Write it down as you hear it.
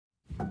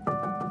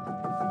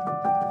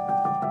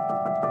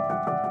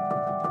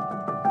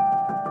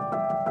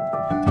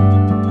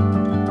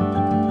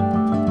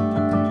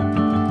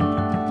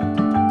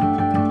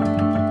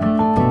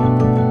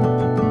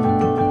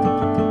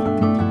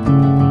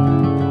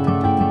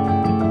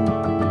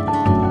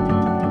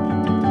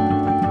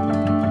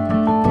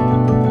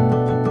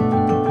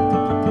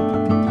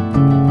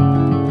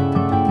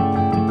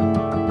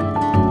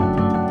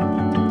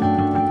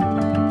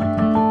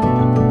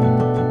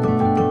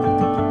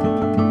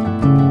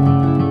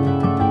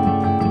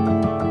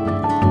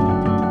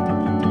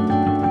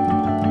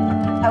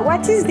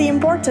What is the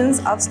importance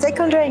of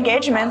stakeholder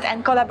engagement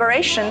and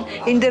collaboration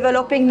in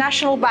developing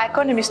National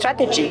Bioeconomy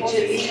Strategy?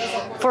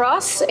 For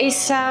us,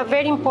 it's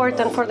very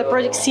important for the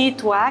project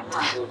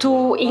CEE2ACT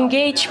to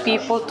engage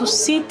people, to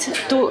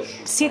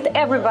sit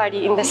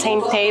everybody in the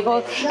same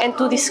table and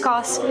to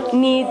discuss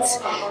needs,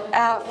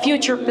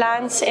 future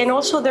plans, and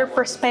also their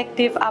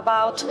perspective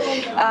about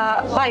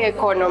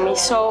bioeconomy.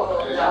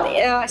 So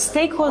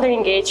stakeholder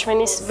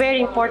engagement is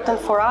very important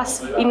for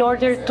us in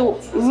order to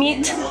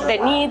meet the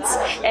needs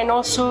and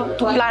also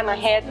to plan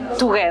ahead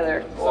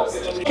together.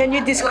 Can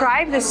you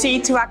describe the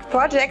CEE2ACT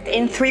project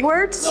in 3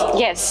 words?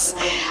 Yes.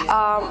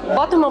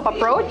 Bottom-up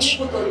approach,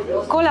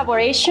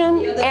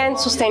 collaboration, and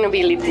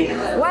sustainability.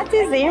 What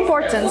is the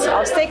importance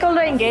of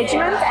stakeholder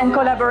engagement and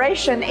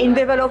collaboration in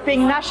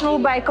developing National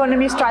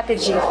Bioeconomy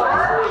Strategy?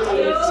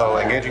 So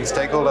engaging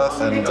stakeholders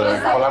and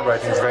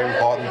collaborating is very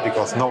important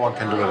because no one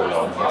can do it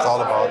alone. It's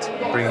all about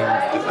bringing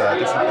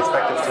different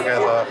perspectives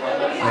together,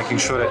 making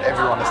sure that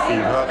everyone is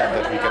being heard and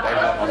that we get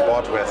everyone on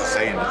board who has a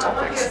say in the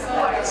topics.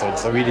 So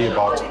it's really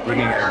about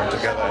bringing everyone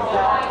together and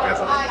working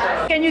together.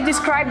 Can you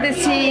describe the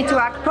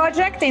CEE2ACT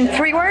project in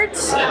 3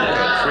 words?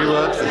 Okay, 3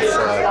 words. It's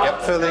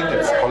gap filling,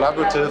 it's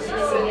collaborative,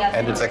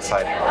 and it's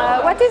exciting.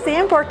 What is the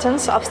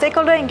importance of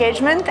stakeholder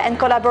engagement and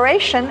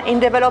collaboration in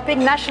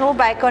developing national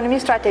bioeconomy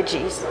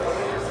strategies?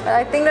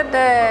 I think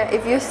that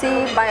if you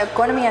see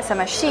bioeconomy as a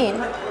machine,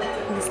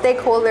 the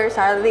stakeholders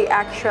are the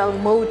actual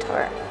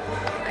motor.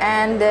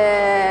 And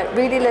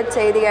really, let's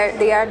say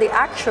they are the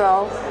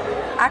actual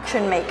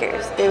action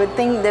makers. They would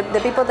think the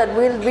people that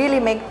will really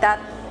make that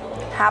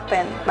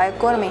happen,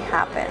 bioeconomy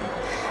happen.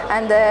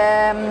 And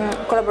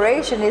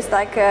collaboration is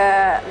like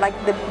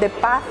the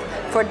path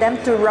for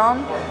them to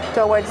run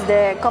towards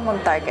the common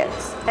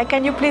targets. And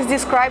can you please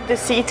describe the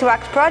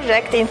CEE2ACT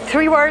project in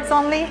 3 words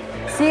only?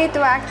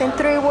 CEE2ACT in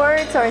 3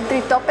 words or in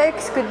 3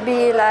 topics could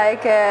be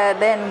like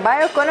then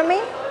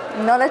bioeconomy,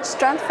 knowledge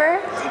transfer,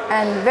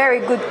 and very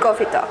good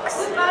coffee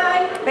talks.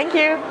 Thank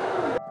you.